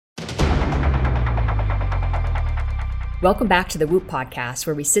Welcome back to the Whoop Podcast,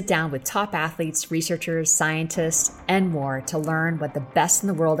 where we sit down with top athletes, researchers, scientists, and more to learn what the best in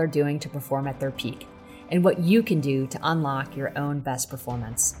the world are doing to perform at their peak and what you can do to unlock your own best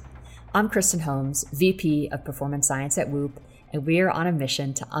performance. I'm Kristen Holmes, VP of Performance Science at Whoop, and we are on a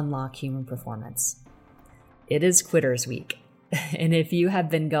mission to unlock human performance. It is Quitters Week, and if you have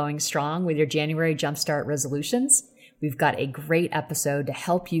been going strong with your January Jumpstart resolutions, we've got a great episode to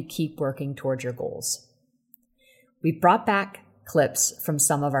help you keep working towards your goals. We brought back clips from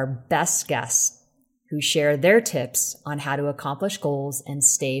some of our best guests who share their tips on how to accomplish goals and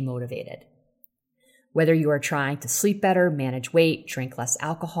stay motivated. Whether you are trying to sleep better, manage weight, drink less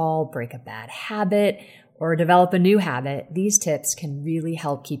alcohol, break a bad habit, or develop a new habit, these tips can really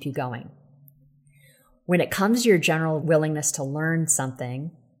help keep you going. When it comes to your general willingness to learn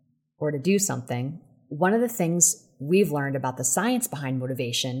something or to do something, one of the things we've learned about the science behind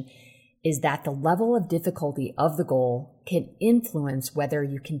motivation is that the level of difficulty of the goal can influence whether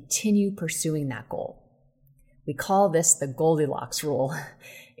you continue pursuing that goal. We call this the Goldilocks rule,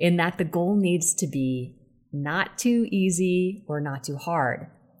 in that the goal needs to be not too easy or not too hard.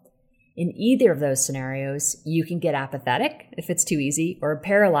 In either of those scenarios, you can get apathetic if it's too easy or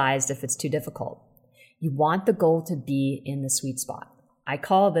paralyzed if it's too difficult. You want the goal to be in the sweet spot. I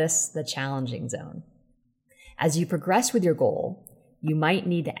call this the challenging zone. As you progress with your goal, you might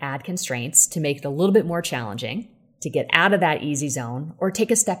need to add constraints to make it a little bit more challenging, to get out of that easy zone, or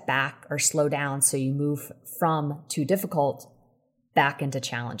take a step back or slow down so you move from too difficult back into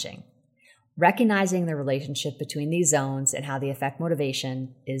challenging. Recognizing the relationship between these zones and how they affect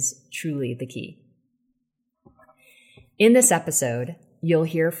motivation is truly the key. In this episode, you'll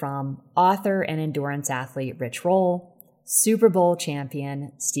hear from author and endurance athlete Rich Roll, Super Bowl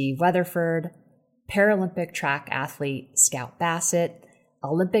champion Steve Weatherford, Paralympic track athlete Scout Bassett,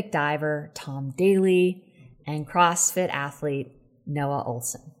 Olympic diver Tom Daly, and CrossFit athlete Noah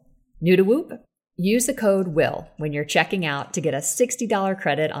Olson. New to Whoop? Use the code WILL when you're checking out to get a $60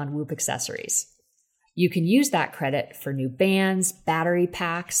 credit on Whoop accessories. You can use that credit for new bands, battery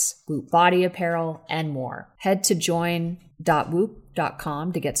packs, Whoop body apparel, and more. Head to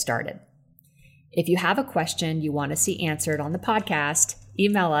join.whoop.com to get started. If you have a question you want to see answered on the podcast,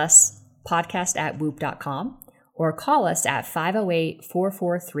 email us podcast@whoop.com or call us at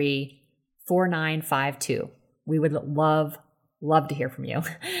 508-443-4952. We would love to hear from you.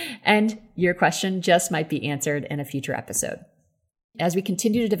 And your question just might be answered in a future episode. As we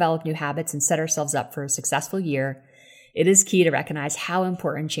continue to develop new habits and set ourselves up for a successful year, it is key to recognize how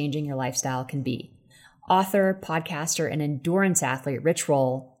important changing your lifestyle can be. Author, podcaster, and endurance athlete Rich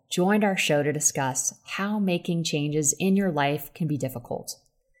Roll joined our show to discuss how making changes in your life can be difficult.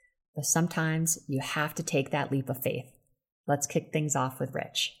 But sometimes you have to take that leap of faith. Let's kick things off with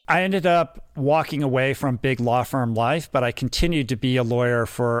Rich. I ended up walking away from big law firm life, but I continued to be a lawyer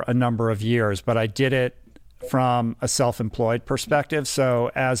for a number of years, but I did it from a self-employed perspective.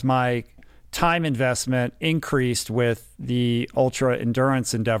 So as my time investment increased with the ultra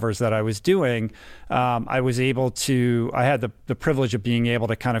endurance endeavors that I was doing, I had the privilege of being able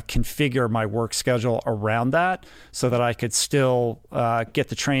to kind of configure my work schedule around that so that I could still get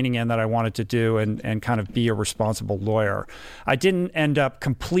the training in that I wanted to do and kind of be a responsible lawyer. I didn't end up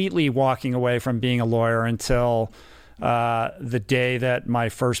completely walking away from being a lawyer until the day that my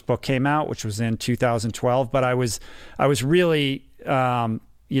first book came out, which was in 2012. But I was really,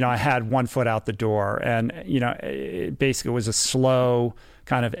 I had one foot out the door, and, it basically was a slow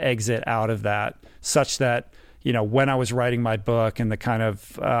kind of exit out of that, such that, when I was writing my book and the kind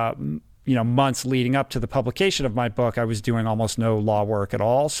of, months leading up to the publication of my book, I was doing almost no law work at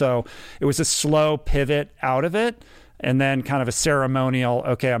all. So it was a slow pivot out of it. And then kind of a ceremonial,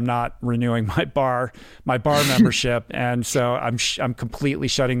 okay, I'm not renewing my bar membership, and so I'm completely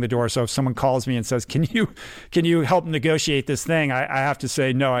shutting the door. So if someone calls me and says, "Can you help negotiate this thing?" I have to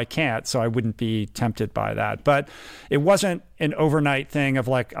say, no, I can't. So I wouldn't be tempted by that. But it wasn't an overnight thing of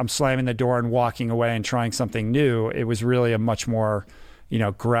like I'm slamming the door and walking away and trying something new. It was really a much more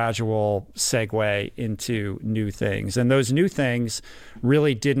gradual segue into new things, and those new things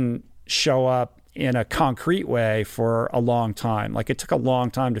really didn't show up in a concrete way for a long time. Like it took a long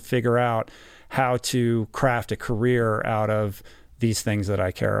time to figure out how to craft a career out of these things that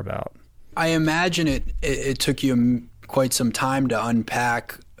I care about. I imagine it took you quite some time to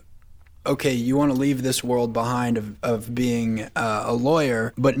unpack, okay, you want to leave this world behind of being a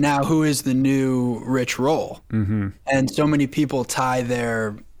lawyer, but now who is the new Rich Roll? Mm-hmm. And so many people tie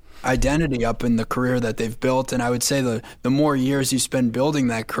their identity up in the career that they've built. And I would say the more years you spend building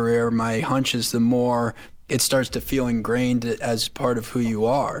that career, my hunch is the more it starts to feel ingrained as part of who you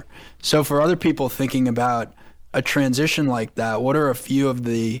are. So for other people thinking about a transition like that, what are a few of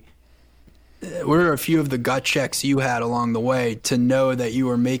the gut checks you had along the way to know that you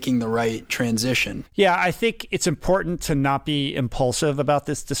were making the right transition? Yeah, I think it's important to not be impulsive about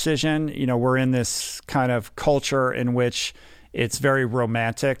this decision. You know, we're in this kind of culture in which it's very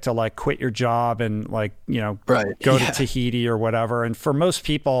romantic to like quit your job and like, you know, go to Tahiti or whatever. And for most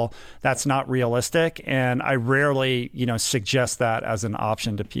people, that's not realistic. And I rarely, you know, suggest that as an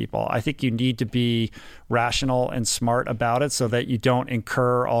option to people. I think you need to be rational and smart about it so that you don't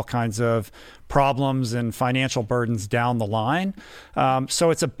incur all kinds of problems and financial burdens down the line.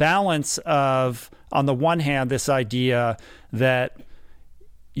 So it's a balance of, on the one hand, this idea that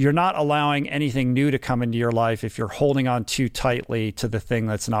you're not allowing anything new to come into your life if you're holding on too tightly to the thing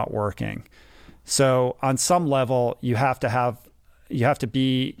that's not working. So on some level, you have to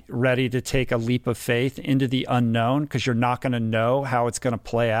be ready to take a leap of faith into the unknown, because you're not going to know how it's going to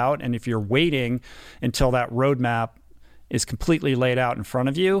play out. And if you're waiting until that roadmap is completely laid out in front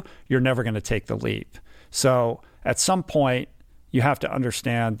of you, you're never going to take the leap. So at some point, you have to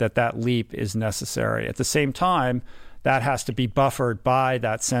understand that that leap is necessary. At the same time, that has to be buffered by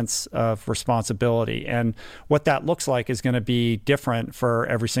that sense of responsibility. And what that looks like is going to be different for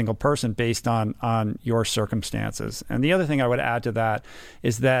every single person based on your circumstances. And the other thing I would add to that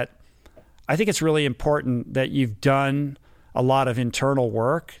is that I think it's really important that you've done a lot of internal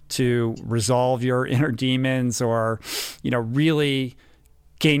work to resolve your inner demons, or, you know, really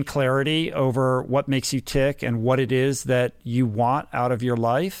gain clarity over what makes you tick and what it is that you want out of your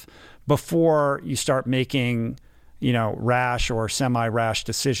life before you start making, you know, rash or semi-rash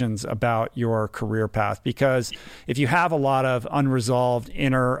decisions about your career path. Because if you have a lot of unresolved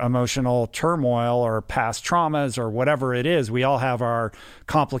inner emotional turmoil or past traumas or whatever it is, we all have our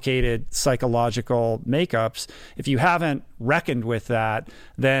complicated psychological makeups. If you haven't reckoned with that,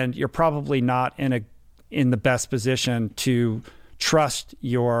 then you're probably not in the best position to trust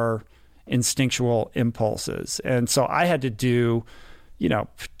your instinctual impulses. And so I had to do, you know,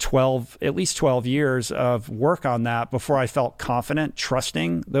 at least 12 years of work on that before I felt confident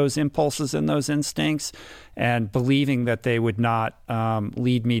trusting those impulses and those instincts and believing that they would not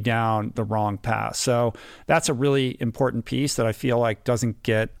lead me down the wrong path. So that's a really important piece that I feel like doesn't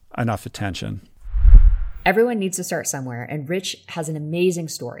get enough attention. Everyone needs to start somewhere, and Rich has an amazing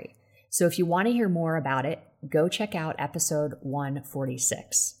story. So if you want to hear more about it, go check out episode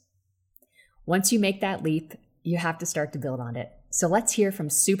 146. Once you make that leap, you have to start to build on it. So let's hear from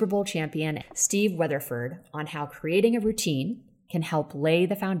Super Bowl champion Steve Weatherford on how creating a routine can help lay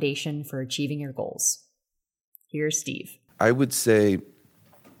the foundation for achieving your goals. Here's Steve. I would say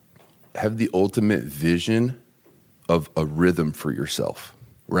have the ultimate vision of a rhythm for yourself,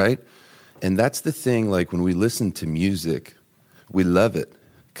 right? And that's the thing, like when we listen to music, we love it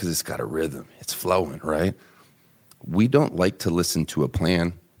because it's got a rhythm. It's flowing, right? We don't like to listen to a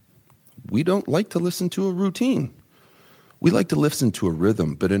plan. We don't like to listen to a routine. We like to listen to a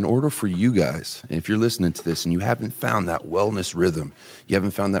rhythm, but in order for you guys, and if you're listening to this and you haven't found that wellness rhythm, you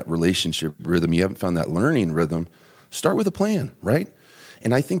haven't found that relationship rhythm, you haven't found that learning rhythm, start with a plan, right?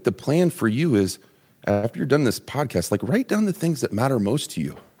 And I think the plan for you is, after you're done this podcast, like write down the things that matter most to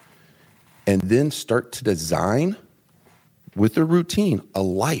you, and then start to design with a routine, a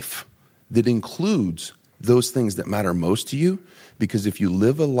life that includes those things that matter most to you. Because if you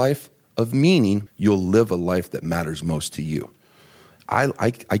live a life of meaning, you'll live a life that matters most to you. I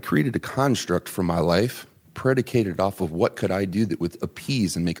created a construct for my life predicated off of what could I do that would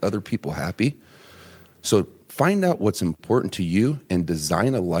appease and make other people happy. So find out what's important to you and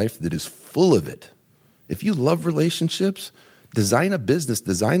design a life that is full of it. If you love relationships, design a business,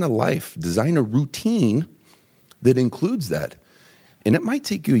 design a life, design a routine that includes that. And it might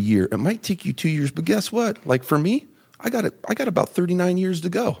take you a year, it might take you 2 years, but guess what? Like for me, I got about 39 years to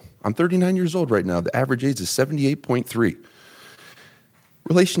go. I'm 39 years old right now. The average age is 78.3.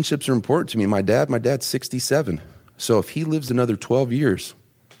 Relationships are important to me. My dad's 67. So if he lives another 12 years,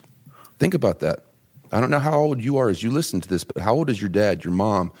 think about that. I don't know how old you are as you listen to this, but how old is your dad, your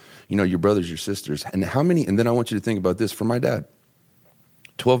mom, your brothers, your sisters, and how many? And then I want you to think about this for my dad.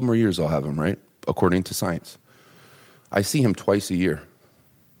 12 more years I'll have him, right? According to science. I see him twice a year.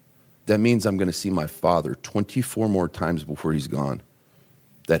 That means I'm going to see my father 24 more times before he's gone.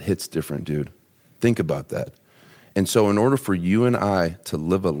 That hits different, dude. Think about that. And so in order for you and I to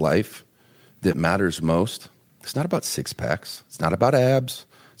live a life that matters most, it's not about six packs. It's not about abs.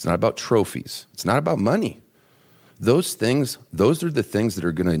 It's not about trophies. It's not about money. Those are the things that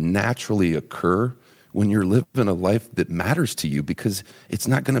are going to naturally occur when you're living a life that matters to you, because it's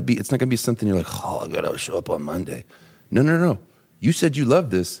not going to be something you're like, oh, I got to show up on Monday. No. You said you love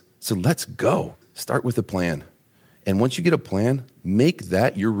this, so let's go. Start with a plan. And once you get a plan, make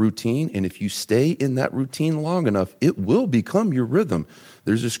that your routine. And if you stay in that routine long enough, it will become your rhythm.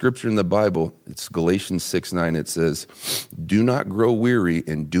 There's a scripture in the Bible. It's Galatians 6:9. It says, do not grow weary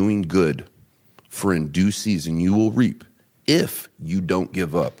in doing good, for in due season you will reap if you don't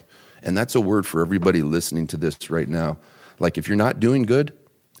give up. And that's a word for everybody listening to this right now. Like if you're not doing good,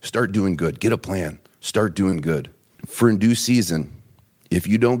 start doing good. Get a plan. Start doing good. For in due season, if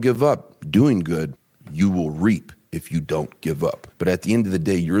you don't give up doing good, you will reap if you don't give up. But at the end of the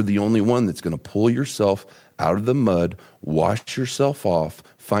day, you're the only one that's going to pull yourself out of the mud, wash yourself off,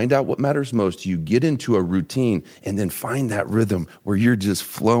 find out what matters most to you, get into a routine, and then find that rhythm where you're just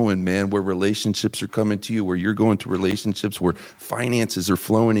flowing, man, where relationships are coming to you, where you're going to relationships, where finances are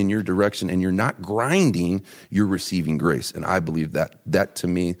flowing in your direction, and you're not grinding, you're receiving grace. And I believe that to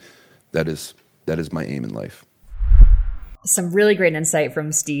me, that is my aim in life. Some really great insight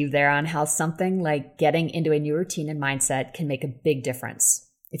from Steve there on how something like getting into a new routine and mindset can make a big difference.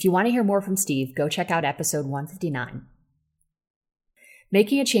 If you want to hear more from Steve, go check out episode 159.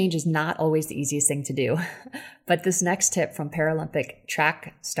 Making a change is not always the easiest thing to do, but this next tip from Paralympic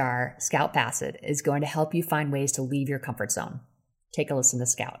track star Scout Bassett is going to help you find ways to leave your comfort zone. Take a listen to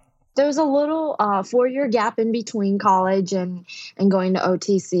Scout. There's a little 4-year gap in between college and going to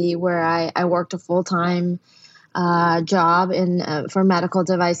OTC where I worked a full-time job for a medical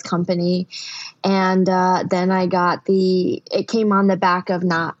device company. And then I got it came on the back of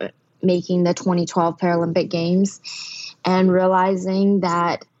not making the 2012 Paralympic Games and realizing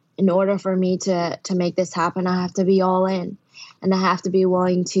that in order for me to make this happen, I have to be all in and I have to be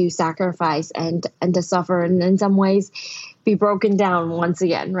willing to sacrifice and to suffer and in some ways be broken down once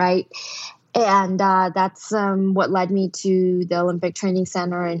again, right? And that's what led me to the Olympic Training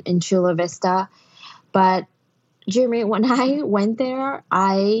Center in Chula Vista. But Jeremy, when I went there,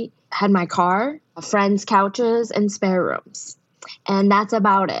 I had my car, friends' couches, and spare rooms. And that's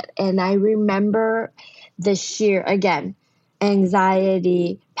about it. And I remember the sheer, again,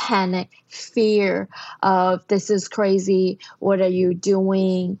 anxiety, panic, fear of this is crazy. What are you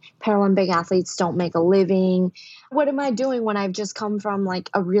doing? Paralympic athletes don't make a living. What am I doing when I've just come from like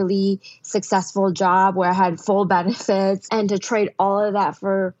a really successful job where I had full benefits and to trade all of that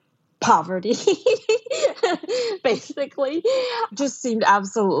for poverty, basically, just seemed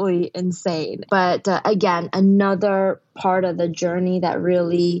absolutely insane. But again, another part of the journey that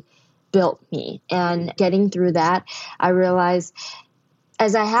really built me. And getting through that, I realized,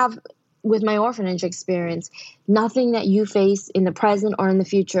 as I have with my orphanage experience, nothing that you face in the present or in the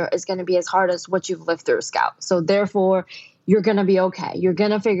future is going to be as hard as what you've lived through, Scout. So therefore, you're going to be okay. You're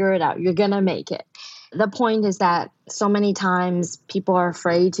going to figure it out. You're going to make it. The point is that so many times people are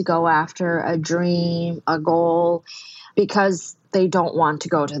afraid to go after a dream, a goal, because they don't want to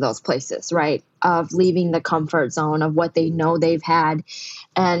go to those places, right? Of leaving the comfort zone of what they know they've had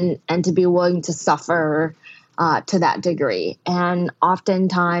and to be willing to suffer to that degree. And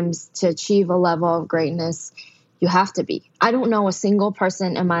oftentimes to achieve a level of greatness, you have to be. I don't know a single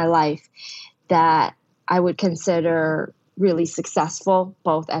person in my life that I would consider really successful,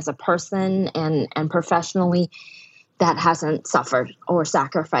 both as a person and professionally, that hasn't suffered or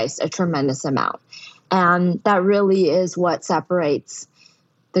sacrificed a tremendous amount. And that really is what separates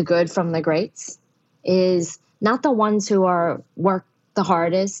the good from the greats, is not the ones who work the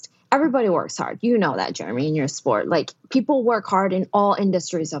hardest. Everybody works hard. You know that, Jeremy, in your sport. Like, people work hard in all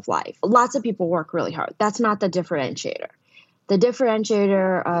industries of life. Lots of people work really hard. That's not the differentiator. The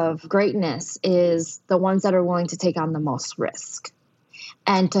differentiator of greatness is the ones that are willing to take on the most risk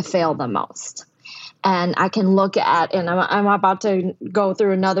and to fail the most. And I can look at, and I'm about to go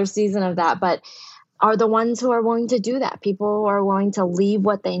through another season of that, but are the ones who are willing to do that. People who are willing to leave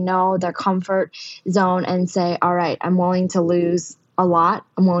what they know, their comfort zone, and say, all right, I'm willing to lose a lot.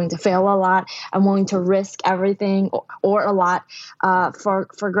 I'm willing to fail a lot. I'm willing to risk everything or a lot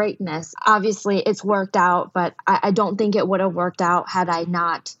for greatness. Obviously, it's worked out, but I don't think it would have worked out had I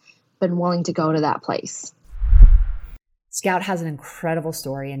not been willing to go to that place. Scout has an incredible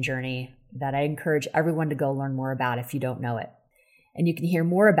story and journey that I encourage everyone to go learn more about if you don't know it. And you can hear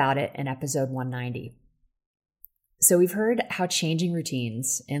more about it in episode 190. So we've heard how changing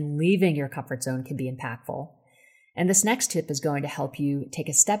routines and leaving your comfort zone can be impactful. And this next tip is going to help you take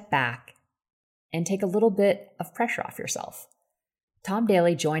a step back and take a little bit of pressure off yourself. Tom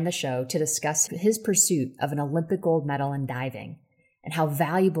Daley joined the show to discuss his pursuit of an Olympic gold medal in diving and how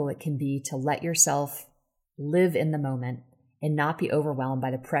valuable it can be to let yourself live in the moment and not be overwhelmed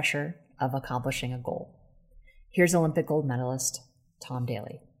by the pressure of accomplishing a goal. Here's Olympic gold medalist Tom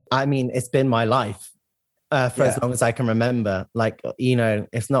Daley. I mean, it's been my life for as long as I can remember. Like, you know,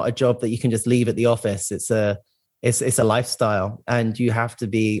 it's not a job that you can just leave at the office. It's a It's a lifestyle, and you have to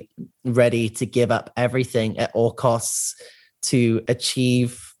be ready to give up everything at all costs to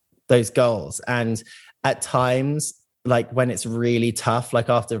achieve those goals. And at times, like when it's really tough, like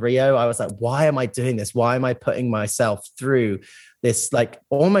after Rio, I was like, why am I doing this? Why am I putting myself through this, like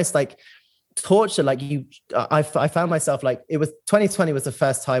almost like torture? Like I found myself like, it was 2020 was the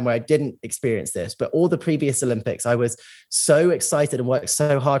first time where I didn't experience this, but all the previous Olympics, I was so excited and worked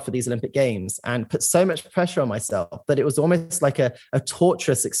so hard for these Olympic Games and put so much pressure on myself that it was almost like a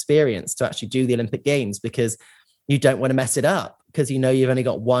torturous experience to actually do the Olympic Games, because you don't want to mess it up, because you know you've only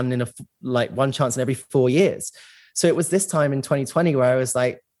got one chance in every 4 years. So it was this time in 2020 where I was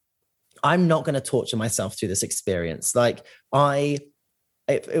like, I'm not going to torture myself through this experience. Like I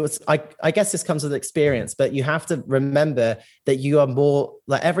guess this comes with experience, but you have to remember that you are more,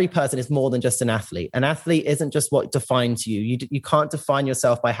 like every person is more than just an athlete. An athlete isn't just what defines you. You can't define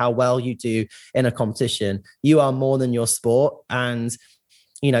yourself by how well you do in a competition. You are more than your sport, and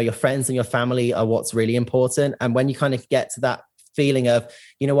you know, your friends and your family are what's really important. And when you kind of get to that feeling of,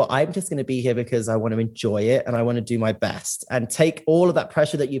 you know what, I'm just going to be here because I want to enjoy it and I want to do my best, and take all of that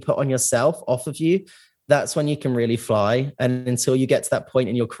pressure that you put on yourself off of you, that's when you can really fly. And until you get to that point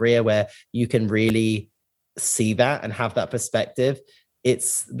in your career where you can really see that and have that perspective,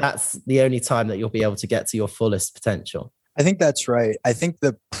 that's the only time that you'll be able to get to your fullest potential. I think that's right. I think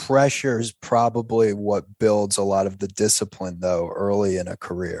the pressure is probably what builds a lot of the discipline, though, early in a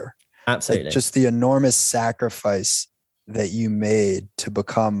career. Absolutely. Like just the enormous sacrifice that you made to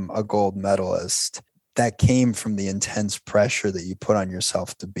become a gold medalist, that came from the intense pressure that you put on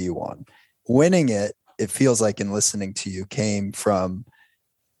yourself to be one. Winning it feels like, in listening to you, came from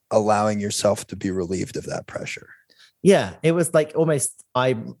allowing yourself to be relieved of that pressure. Yeah, it was like almost,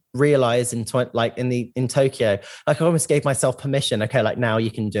 I realized in Tokyo, like I almost gave myself permission. Okay, like now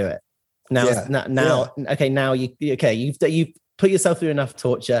you can do it. You've put yourself through enough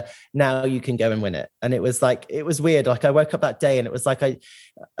torture. Now you can go and win it. And it was weird. Like I woke up that day and it was like I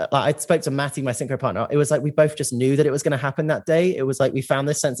spoke to Matty, my synchro partner. It was like we both just knew that it was going to happen that day. It was like we found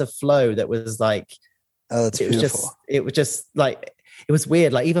this sense of flow that was like, oh, that's beautiful. It was just like, it was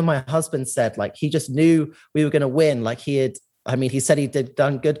weird. Like even my husband said, like he just knew we were going to win. Like he said he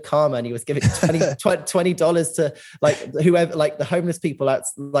done good karma, and he was giving $20 to like whoever, like the homeless people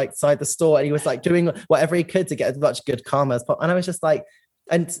outside the store. And he was like doing whatever he could to get as much good karma as possible. And I was just like,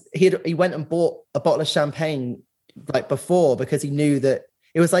 and he went and bought a bottle of champagne like before, because he knew that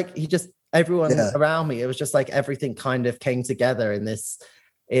it was like, everyone around me, it was just like everything kind of came together in this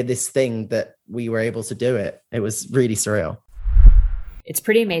thing that we were able to do it. It was really surreal. It's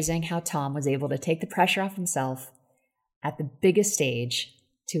pretty amazing how Tom was able to take the pressure off himself at the biggest stage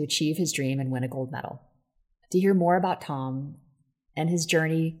to achieve his dream and win a gold medal. To hear more about Tom and his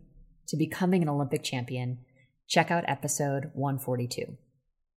journey to becoming an Olympic champion, check out episode 142.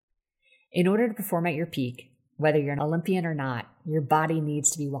 In order to perform at your peak, whether you're an Olympian or not, your body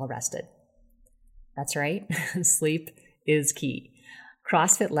needs to be well rested. That's right, sleep is key.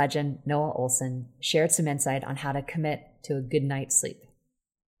 CrossFit legend Noah Ohlsen shared some insight on how to commit to a good night's sleep.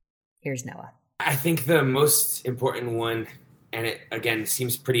 Here's Noah. I think the most important one, and it again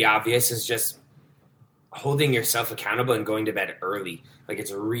seems pretty obvious, is just holding yourself accountable and going to bed early. Like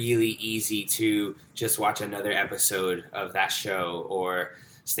it's really easy to just watch another episode of that show or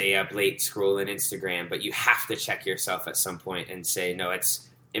stay up late scrolling Instagram, but you have to check yourself at some point and say, no, it's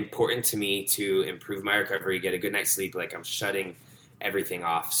important to me to improve my recovery, get a good night's sleep. Like I'm shutting everything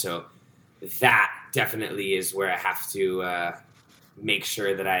off. So that definitely is where I have to make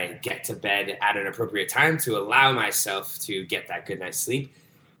sure that I get to bed at an appropriate time to allow myself to get that good night's sleep.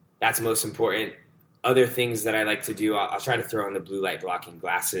 That's most important. Other things that I like to do, I'll try to throw on the blue light blocking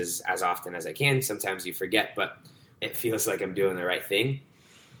glasses as often as I can. Sometimes you forget, but it feels like I'm doing the right thing.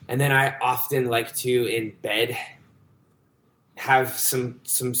 And then I often like to, in bed, have some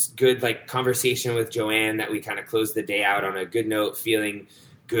good like conversation with Joanne that we kind of close the day out on a good note, feeling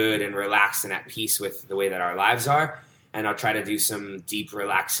good and relaxed and at peace with the way that our lives are. And I'll try to do some deep,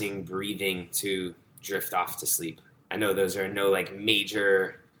 relaxing breathing to drift off to sleep. I know those are no like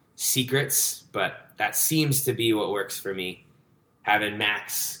major secrets, but that seems to be what works for me. Having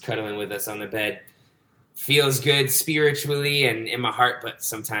Max cuddling with us on the bed feels good spiritually and in my heart, but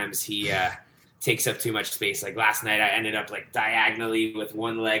sometimes he takes up too much space. Like last night, I ended up like diagonally with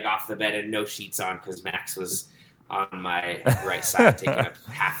one leg off the bed and no sheets on because Max was on my right side, taking up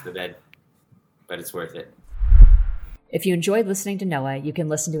half the bed, but it's worth it. If you enjoyed listening to Noah, you can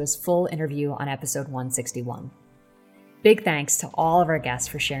listen to his full interview on episode 161. Big thanks to all of our guests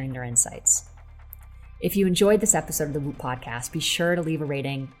for sharing their insights. If you enjoyed this episode of the Whoop Podcast, be sure to leave a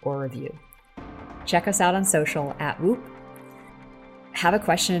rating or a review. Check us out on social at Whoop. Have a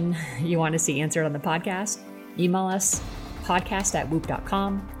question you want to see answered on the podcast? Email us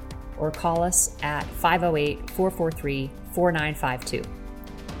podcast@whoop.com or call us at 508-443-4952.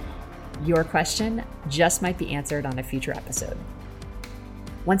 Your question just might be answered on a future episode.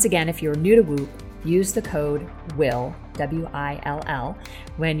 Once again, if you're new to Whoop, use the code WILL, W-I-L-L,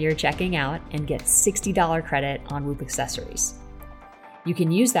 when you're checking out and get $60 credit on Whoop accessories. You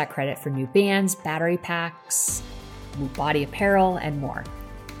can use that credit for new bands, battery packs, Whoop body apparel, and more.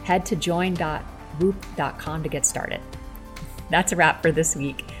 Head to join.whoop.com to get started. That's a wrap for this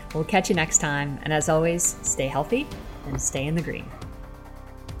week. We'll catch you next time, and as always, stay healthy and stay in the green.